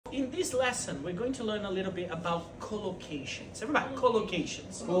this lesson, we're going to learn a little bit about collocations. Everybody,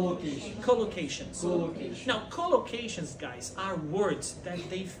 collocations. Collocation. Collocations. Collocation. Now, collocations, guys, are words that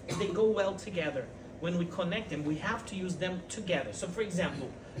they go well together. When we connect them, we have to use them together. So, for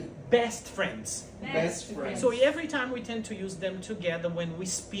example, best friends. Best friends. So every time we tend to use them together when we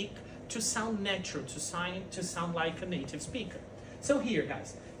speak to sound natural, to sound like a native speaker. So here,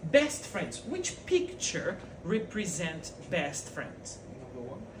 guys, best friends. Which picture represents best friends? Number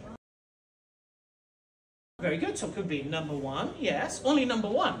one. Very good. So it could be number one. Yes. Only number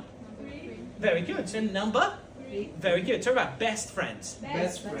one. Very good. And number? Very good. So about best friends.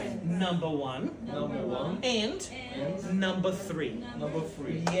 Best friend. Number one. Number one. And number three. Number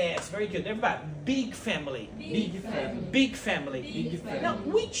three. Yes. Very good. Everybody, big family. Big family. Big family. Big family. Now,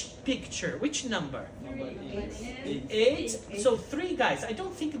 which picture? Which number? Number eight. Eight. So three guys. I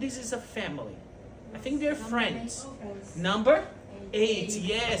don't think this is a family. I think they're friends. Number eight.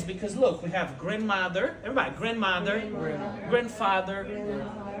 Yes, because look, we have grandmother. Everybody, grandmother, grandfather,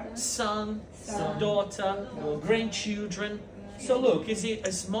 son, daughter, grandchildren. So look, is it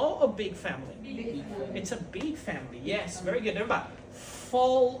a small or big family? It's a big family. Yes, very good. Everybody,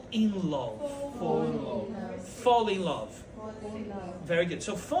 fall in love. Fall in love. Fall in love. Very good.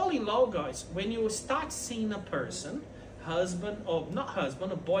 So fall in love, guys, when you start seeing a person, husband or not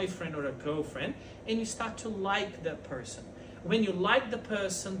husband, a boyfriend or a girlfriend, and you start to like that person. When you like the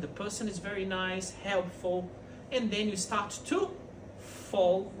person is very nice, helpful, and then you start to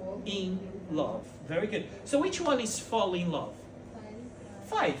fall in love. Very good. So which one is fall in love?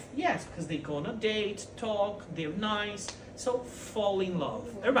 Five. Yes, because they go on a date, talk, they're nice. So fall in love.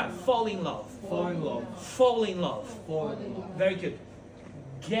 Everybody, fall in love. Fall in love. Fall in love. Fall in love. Very good.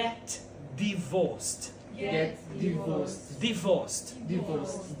 Get divorced. Get divorced. Divorced.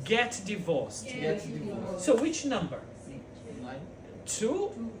 Divorced. Get divorced. Get divorced. So which number? 9.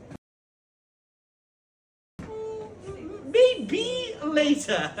 2? Maybe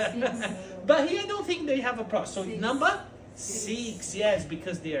later. But here I don't think they have a problem. So number 6, yes,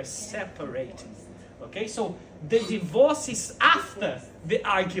 because they are separating. Okay, so the divorce is after the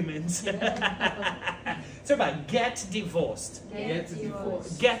arguments. So about get divorced. Get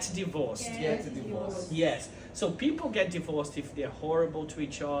divorced. Get divorced. Get divorced. Yes. So people get divorced if they're horrible to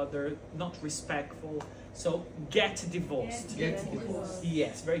each other, not respectful. So get divorced. Get divorced.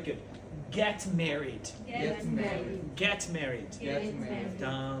 Yes, very good. Get married. Get married. Get married. Get married.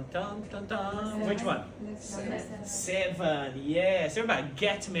 Dun, dun, dun, dun. Which one? 7. 7. Yes. Everybody,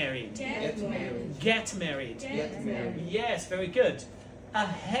 get married. Get married. Get married. Get married. Yes, very good. A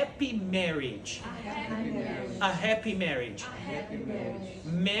happy marriage. Happy marriage. A happy marriage. Happy marriage.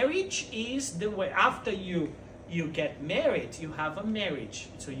 Marriage is the way, after you get married, you have a marriage.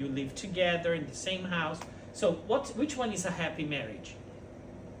 So you live together in the same house. So which one is a happy marriage?